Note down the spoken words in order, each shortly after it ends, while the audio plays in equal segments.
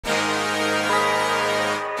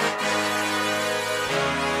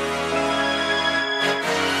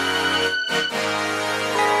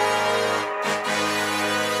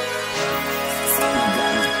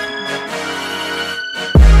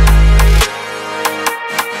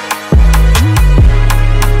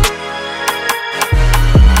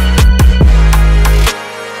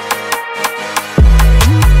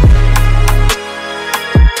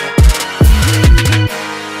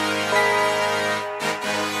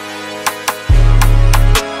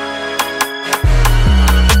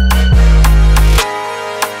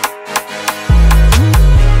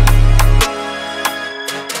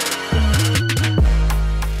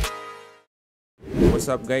What's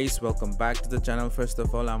up guys, welcome back to the channel. First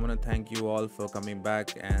of all, I'm gonna thank you all for coming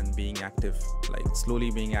back and being active, like slowly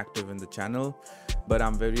being active in the channel. But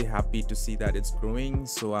I'm very happy to see that it's growing,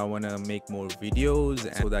 so I want to make more videos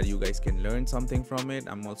so that you guys can learn something from it.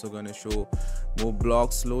 I'm also going to show more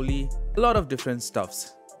blogs slowly, a lot of different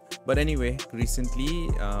stuffs. But anyway, recently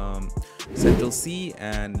Central C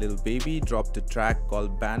and Lil Baby dropped a track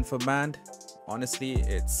called Band for Band. Honestly,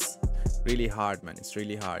 it's really hard, man. It's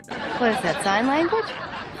really hard. What is that, sign language?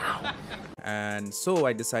 And so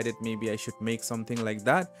I decided maybe I should make something like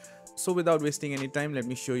that. So without wasting any time, let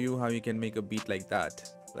me show you how you can make a beat like that.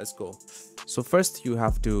 Let's go. So first you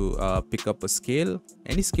have to pick up a scale.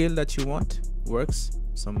 Any scale that you want works.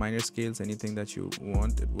 Some minor scales, anything that you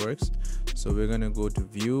want, it works. So we're gonna go to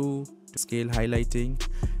view, scale highlighting,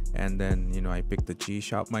 and then I pick the G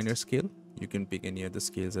sharp minor scale. You can pick any other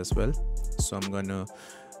scales as well. So I'm gonna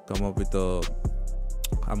come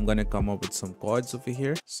up with some chords over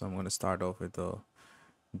here. So I'm gonna start off with a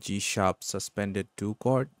G sharp suspended 2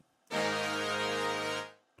 chord,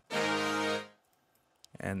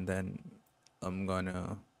 and then I'm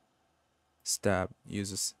gonna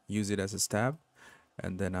use it as a stab,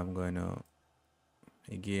 and then I'm gonna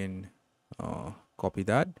again copy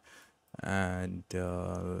that and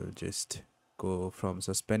just go from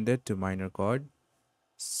suspended to minor chord.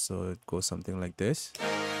 So it goes something like this,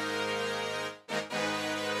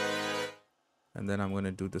 and then I'm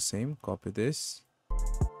gonna do the same, copy this,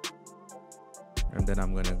 and then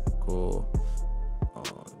I'm gonna go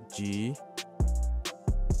G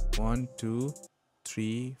 1 2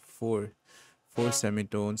 3 4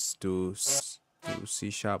 semitones to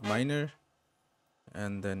C sharp minor,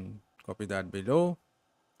 and then copy that below,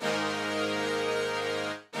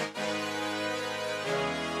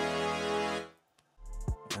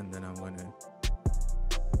 and then I'm gonna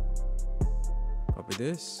copy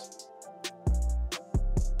this,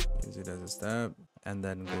 use it as a stab, and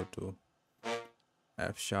then go to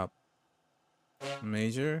F sharp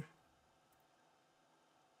major,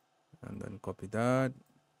 and then copy that,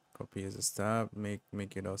 copy as a stab, make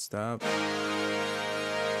it a stab.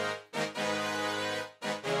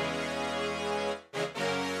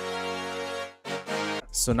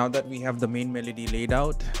 So now that we have the main melody laid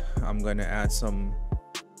out, I'm gonna add some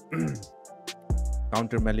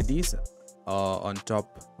counter melodies on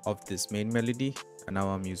top of this main melody, and now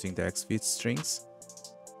I'm using the X-Beat strings.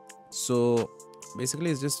 So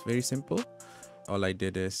basically it's just very simple. All I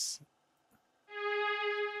did is,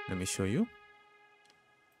 let me show you.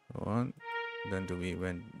 One, then we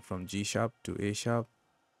went from G sharp to A sharp,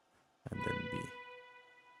 and then B.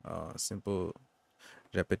 Simple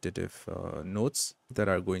repetitive notes that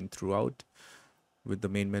are going throughout with the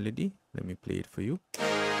main melody. Let me play it for you.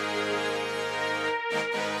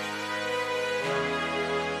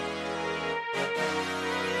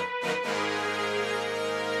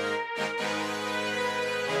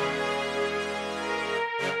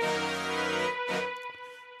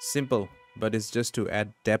 Simple, but it's just to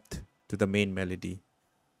add depth to the main melody.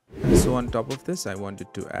 So on top of this, I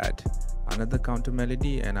wanted to add another counter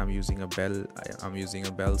melody, and I'm using a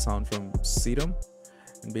bell sound from Serum,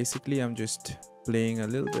 and basically I'm just playing a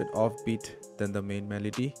little bit offbeat than the main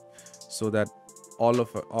melody, so that all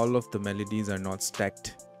of the melodies are not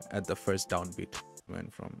stacked at the first downbeat.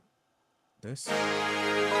 Went from this.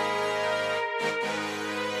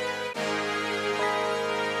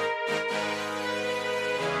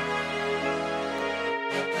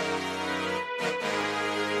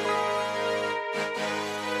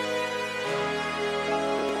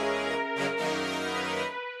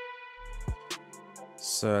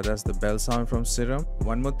 So that's the bell sound from Serum.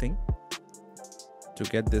 One more thing, to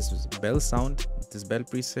get this bell sound, this bell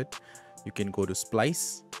preset, you can go to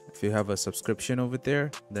Splice. If you have a subscription over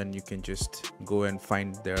there, then you can just go and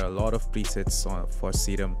find, there are a lot of presets for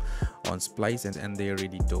Serum on Splice, and they are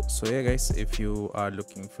really dope. So yeah guys, if you are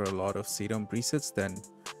looking for a lot of Serum presets, then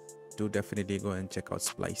do definitely go and check out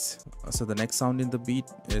Splice. So the next sound in the beat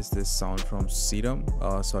is this sound from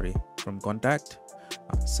from Contact,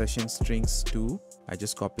 Session Strings 2. I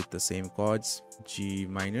just copied the same chords, G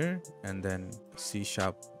minor and then C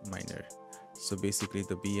sharp minor. So basically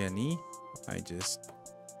the B and E, I just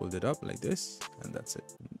pulled it up like this, and that's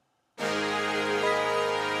it.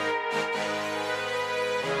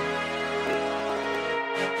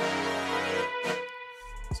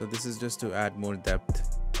 So this is just to add more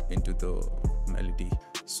depth into the melody.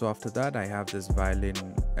 So after that, I have this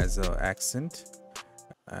violin as an accent,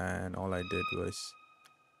 and all I did was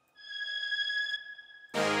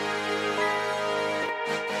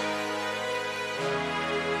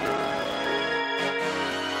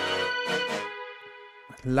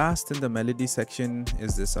Last in the melody section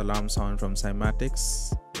is this alarm sound from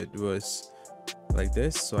Cymatics. It was like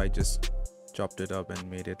this, so I just chopped it up and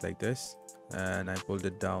made it like this, and I pulled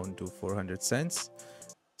it down to 400 cents.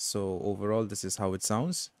 So overall, this is how it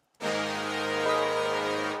sounds.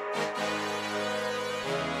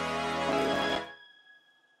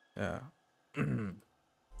 Yeah.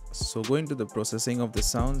 So going to the processing of the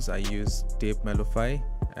sounds, I use Tape Mellify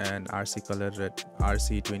and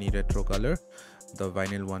RC20 Retro Color, the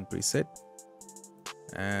Vinyl 1 preset,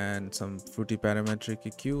 and some Fruity Parametric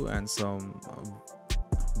EQ and some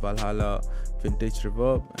Valhalla Vintage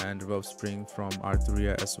Reverb and Reverb Spring from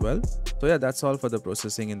Arturia as well. So yeah, that's all for the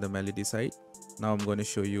processing in the melody side. Now I'm going to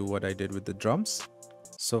show you what I did with the drums.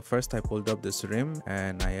 So first I pulled up this rim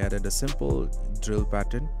and I added a simple drill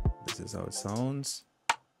pattern. This is how it sounds.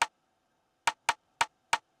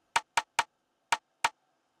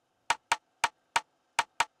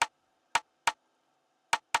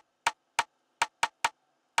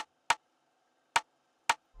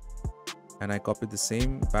 And I copied the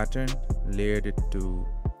same pattern, layered it to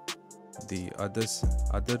the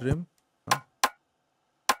other rim.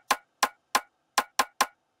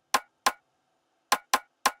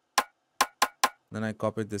 Then I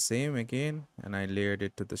copied the same again and I layered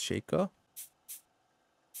it to the shaker.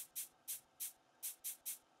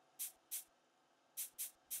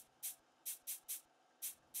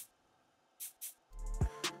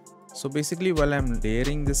 So basically, while I'm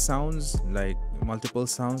layering the sounds, like multiple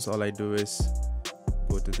sounds, all I do is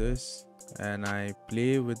go to this and I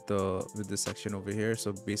play with the section over here.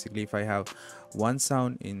 So basically, if I have one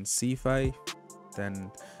sound in C5,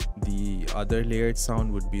 then the other layered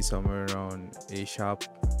sound would be somewhere around A sharp,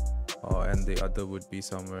 and the other would be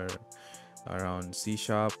somewhere around C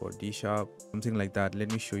sharp or D sharp, something like that.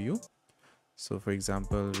 Let me show you. So for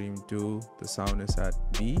example, Ream 2, the sound is at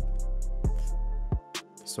B.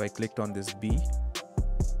 So I clicked on this B,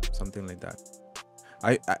 something like that.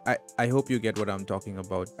 I hope you get what I'm talking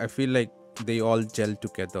about. I feel like they all gel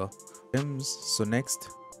together. So next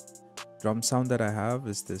drum sound that I have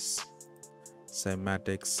is this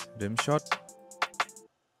Cymatics rim shot.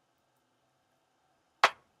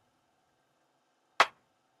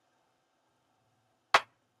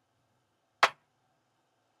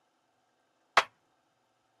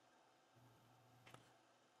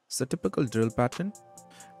 It's a typical drill pattern,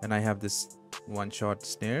 and I have this one shot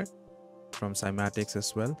snare from Cymatics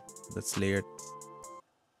as well that's layered.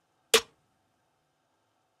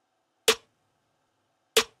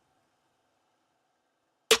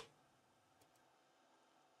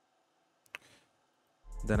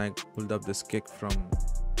 Then I pulled up this kick from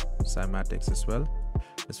Cymatics as well.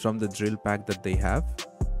 It's from the drill pack that they have.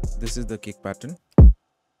 This is the kick pattern.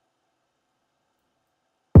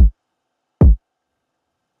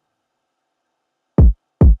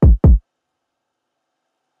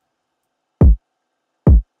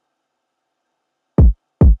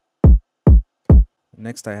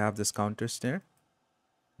 Next I have this counter snare,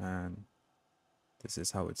 and this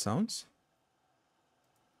is how it sounds.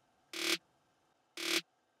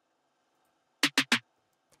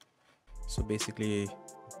 So basically,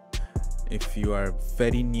 if you are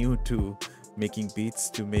very new to making beats,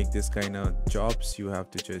 to make this kind of jobs, you have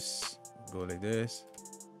to just go like this,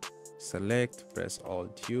 select, press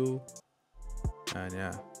Alt U, and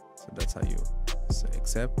yeah, so that's how you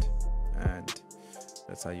accept, and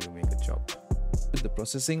that's how you make a job. With the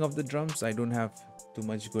processing of the drums, I don't have too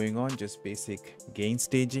much going on, just basic gain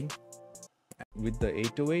staging. With the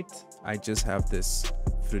 808, I just have this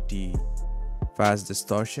fruity fast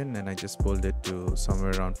distortion and I just pulled it to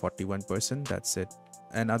somewhere around 41%. That's it.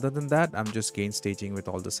 And other than that, I'm just gain staging with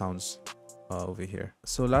all the sounds over here.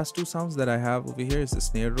 So last two sounds that I have over here is the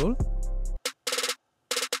snare roll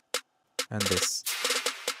and this.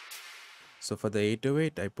 So for the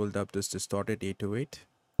 808, I pulled up this distorted 808.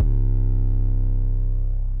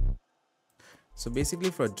 So basically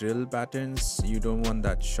for drill patterns, you don't want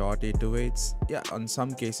that short 808s. Yeah, on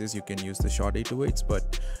some cases you can use the short 808s,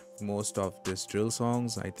 but most of these drill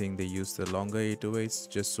songs, I think they use the longer 808s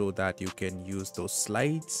just so that you can use those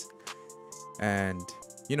slides, and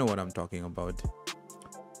you know what I'm talking about.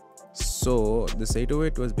 So this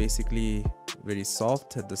 808 was basically very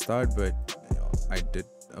soft at the start, but I did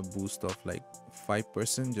a boost of like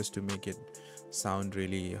 5% just to make it sound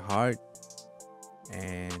really hard.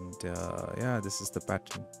 And yeah, this is the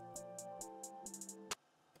pattern.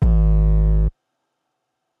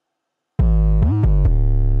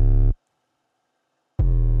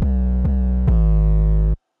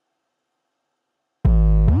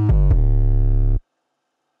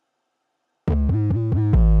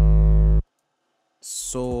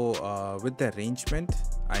 So with the arrangement,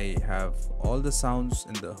 I have all the sounds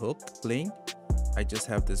in the hook playing. I just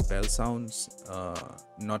have this bell sounds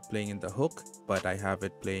not playing in the hook, but I have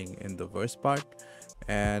it playing in the verse part.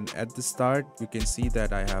 And at the start you can see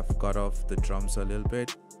that I have cut off the drums a little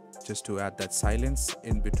bit just to add that silence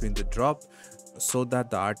in between the drop, so that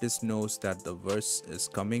the artist knows that the verse is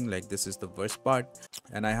coming, like this is the verse part.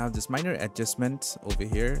 And I have this minor adjustment over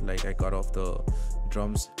here, like I cut off the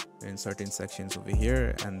drums in certain sections over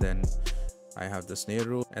here, and then I have the snare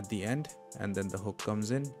roll at the end, and then the hook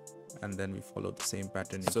comes in, and then we follow the same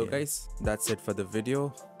pattern again. So guys, that's it for the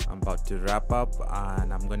video. I'm about to wrap up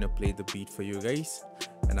and I'm gonna play the beat for you guys,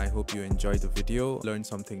 and I hope you enjoy the video, learn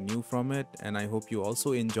something new from it, and I hope you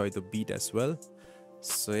also enjoy the beat as well.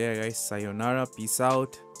 So yeah guys, sayonara, peace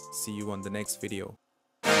out, see you on the next video.